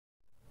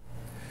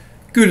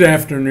Good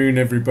afternoon,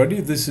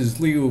 everybody. This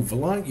is Leo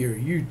Vellante, your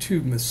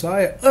YouTube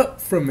Messiah,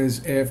 up from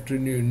his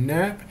afternoon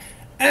nap.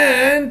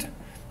 And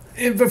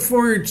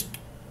before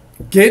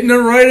getting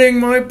to writing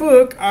my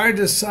book, I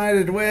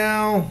decided,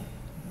 well,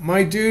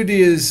 my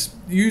duty as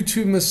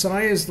YouTube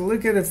Messiah is to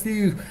look at a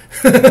few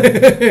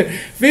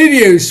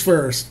videos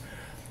first.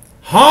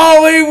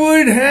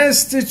 Hollywood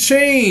has to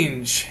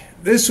change.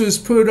 This was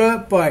put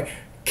up by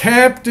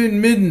Captain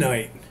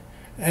Midnight.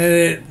 And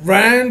it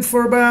ran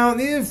for about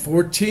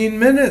 14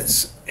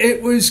 minutes.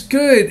 It was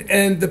good.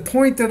 And the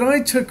point that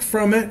I took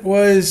from it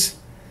was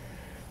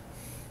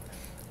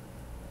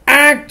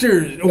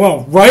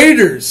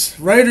writers.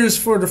 Writers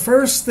for the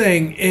first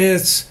thing.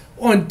 It's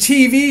on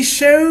TV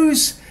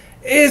shows.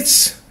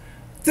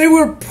 They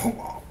were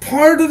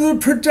part of the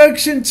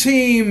production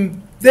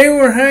team. They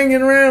were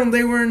hanging around.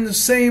 They were in the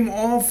same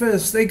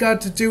office. They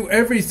got to do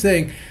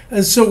everything.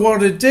 And so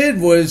what it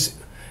did was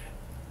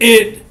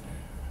it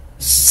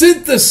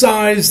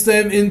synthesize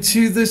them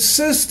into the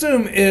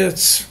system.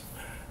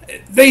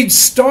 They'd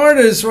start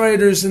as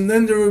writers and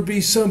then there would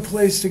be some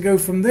place to go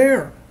from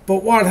there.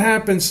 But what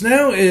happens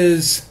now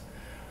is,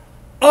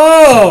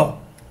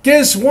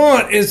 guess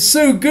what? It's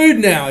so good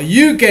now.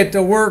 You get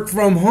to work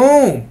from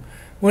home.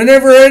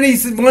 Whenever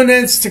anyone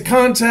wants to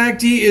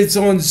contact you, it's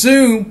on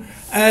Zoom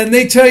and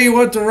they tell you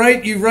what to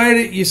write. You write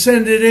it, you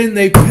send it in,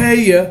 they pay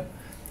you.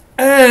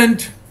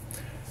 And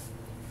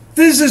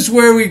this is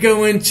where we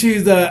go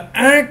into the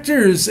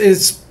actors.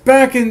 It's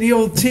back in the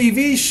old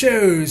TV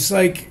shows,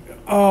 like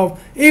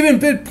even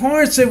bit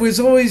parts. It was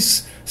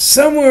always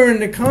somewhere in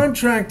the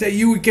contract that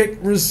you would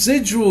get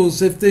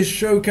residuals if this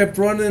show kept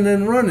running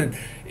and running.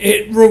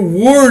 It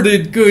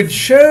rewarded good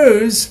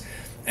shows,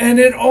 and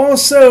it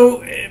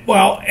also,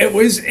 it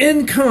was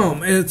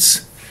income.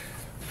 It's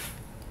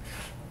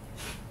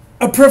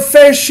a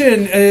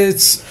profession.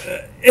 It's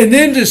an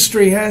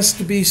industry has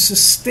to be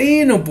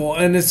sustainable,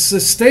 and it's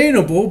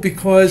sustainable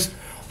because,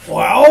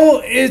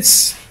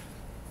 it's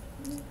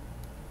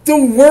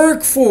the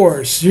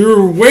workforce,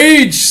 your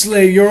wage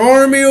slave, your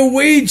army of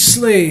wage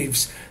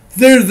slaves.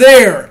 They're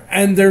there,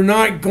 and they're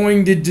not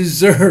going to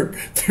desert.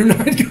 They're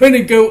not going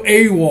to go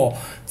AWOL.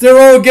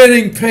 They're all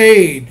getting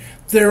paid.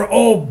 They're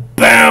all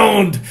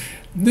bound.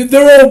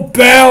 They're all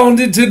bound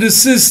into the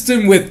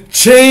system with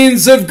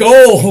chains of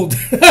gold.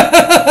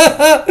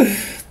 But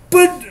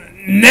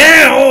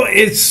now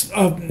it's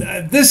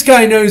this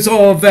guy knows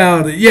all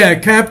about it. Yeah,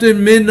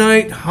 Captain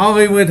Midnight,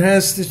 Hollywood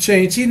has to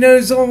change. He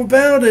knows all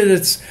about it.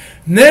 It's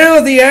now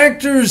the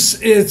actors.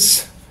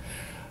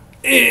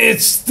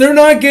 They're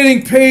not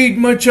getting paid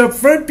much up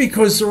front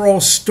because they're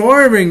all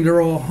starving.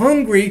 They're all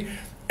hungry,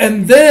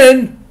 and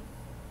then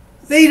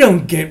they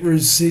don't get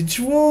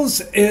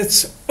residuals.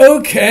 It's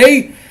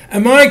okay.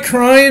 Am I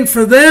crying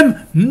for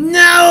them?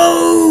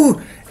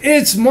 No.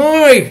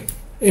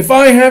 If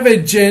I have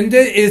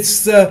agenda,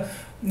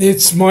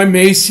 it's my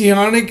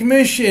messianic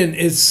mission.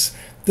 It's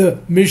the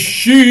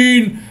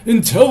machine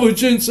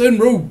intelligence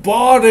and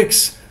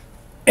robotics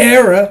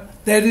era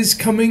that is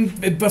coming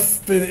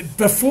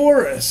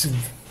before us.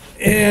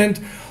 And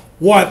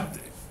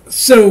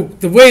so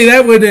the way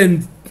that would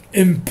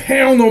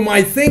impound on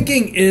my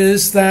thinking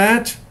is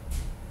that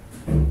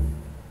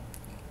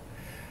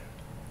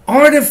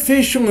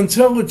artificial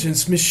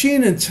intelligence,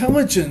 machine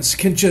intelligence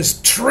can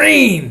just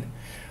train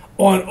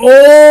on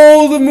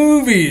all the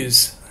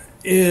movies.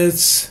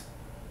 It's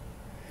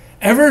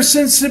ever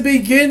since the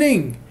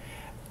beginning.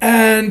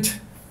 And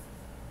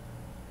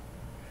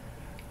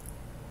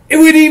it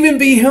would even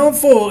be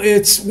helpful.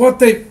 It's what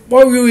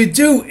we would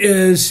do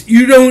is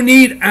you don't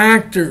need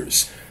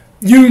actors.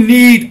 You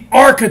need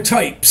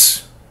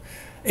archetypes.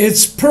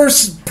 It's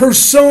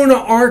persona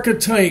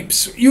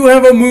archetypes. You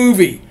have a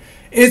movie.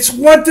 It's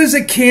what does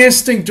a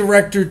casting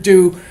director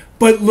do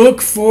but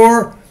look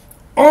for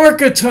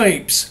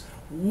archetypes.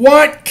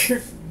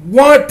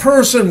 What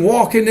person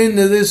walking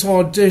into this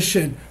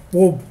audition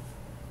will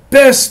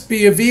best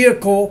be a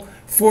vehicle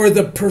for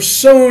the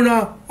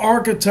persona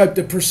archetype,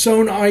 the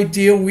persona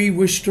ideal we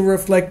wish to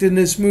reflect in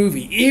this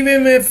movie,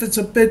 even if it's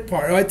a bit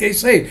part. Like they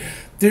say,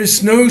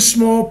 there's no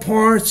small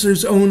parts,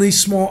 there's only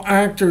small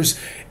actors.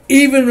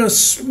 Even a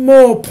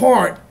small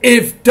part,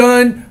 if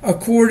done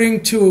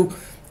according to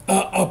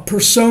a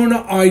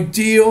persona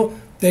ideal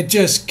that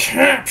just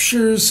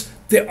captures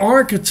the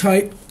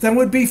archetype, that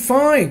would be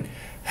fine.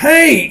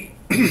 Hey,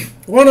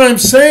 what I'm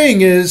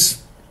saying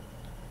is,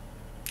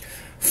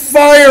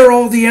 fire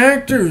all the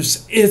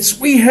actors.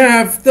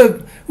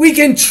 We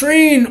can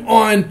train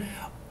on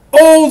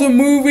all the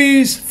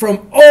movies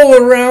from all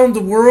around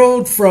the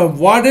world from,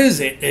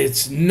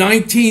 it's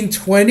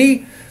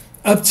 1920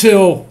 up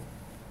till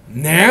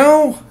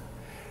now.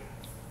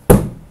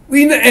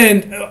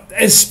 And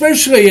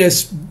especially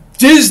as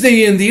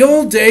Disney in the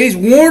old days,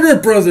 Warner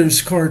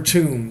Brothers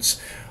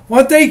cartoons,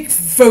 what they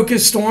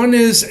focused on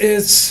is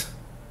it's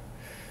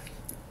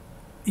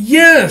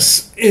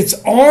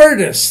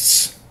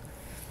artists.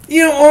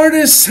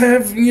 Artists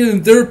have,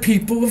 they're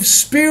people of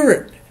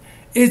spirit.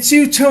 It's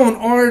you tell an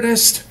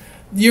artist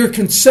your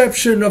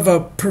conception of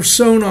a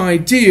persona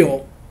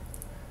ideal,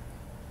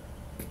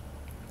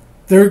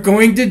 They're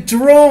going to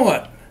draw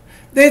it.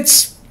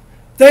 That's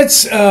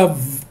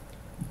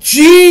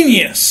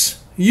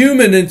genius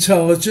human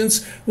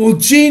intelligence. Well,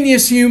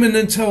 genius human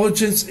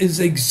intelligence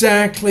is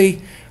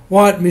exactly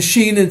what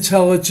machine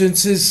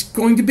intelligence is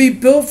going to be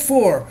built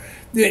for.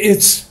 We have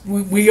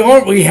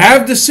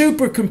the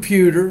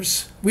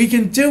supercomputers. We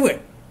can do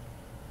it.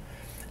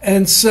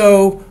 And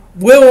so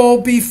we'll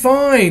all be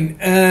fine.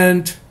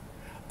 And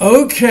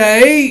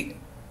okay,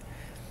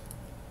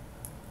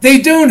 they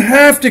don't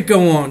have to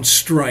go on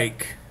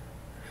strike.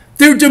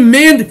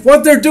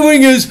 What they're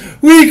doing is,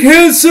 we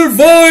can't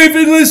survive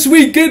unless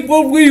we get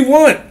what we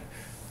want.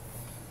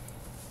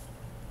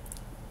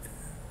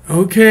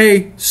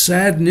 Okay,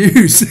 sad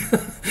news.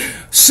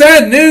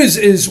 Sad news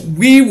is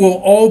we will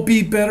all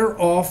be better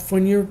off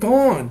when you're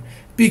gone,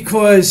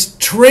 because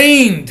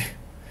trained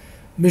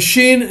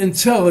machine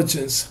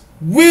intelligence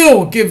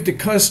will give the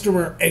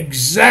customer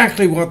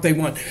exactly what they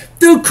want.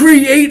 They'll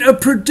create a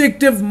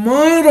predictive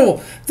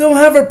model. They'll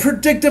have a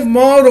predictive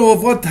model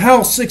of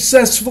how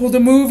successful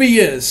the movie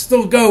is.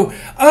 They'll go,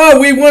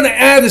 we want to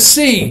add a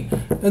scene.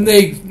 And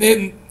they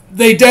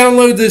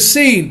download the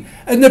scene.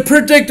 And the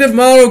predictive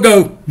model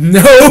go,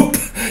 nope.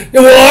 It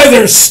will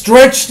either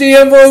stretch the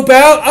envelope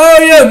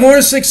out,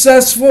 more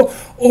successful,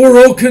 or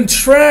it'll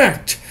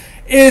contract.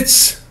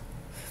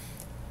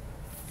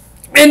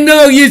 And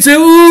now you say,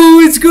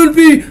 it's going to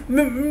be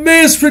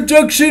mass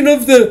production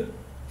of the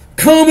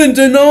common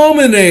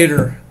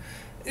denominator.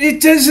 It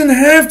doesn't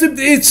have to.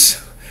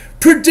 It's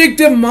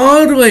predictive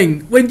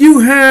modeling. When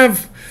you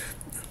have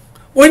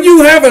a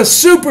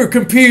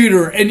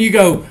supercomputer and you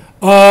go,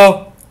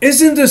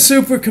 isn't a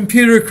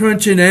supercomputer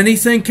crunching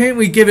anything? Can't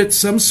we give it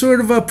some sort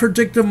of a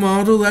predictive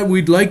model that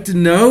we'd like to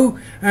know?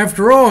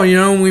 After all,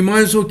 we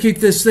might as well keep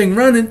this thing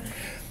running.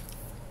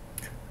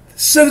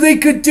 So they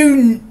could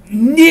do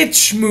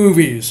niche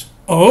movies.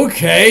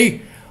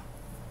 Okay.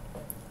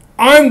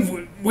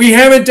 We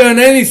haven't done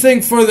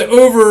anything for the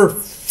over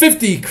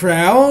 50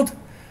 crowd.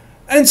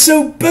 And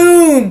so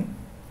boom,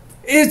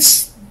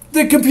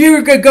 the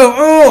computer could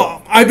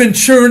go, I've been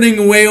churning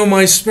away on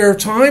my spare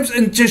times,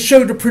 and just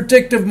show the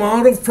predictive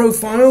model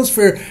profiles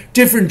for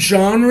different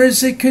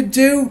genres it could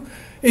do.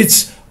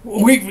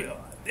 We've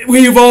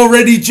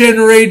already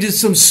generated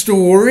some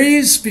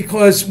stories,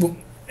 because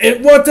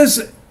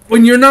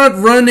when you're not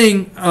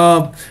running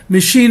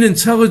machine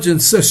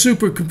intelligence, a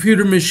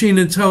supercomputer machine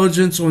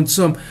intelligence on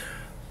some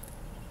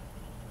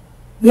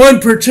one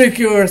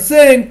particular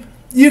thing,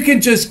 you can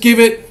just give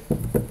it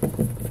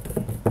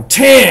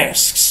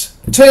tasks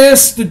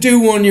to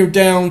do on your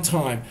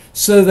downtime,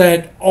 so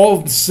that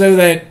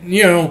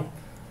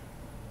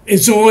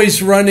it's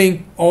always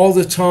running all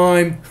the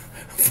time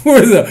for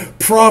the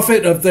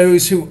profit of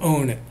those who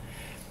own it.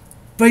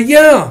 But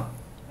yeah.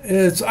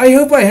 I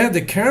hope I had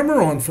the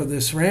camera on for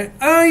this rant.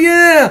 Oh,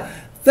 yeah.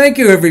 Thank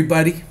you,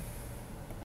 everybody.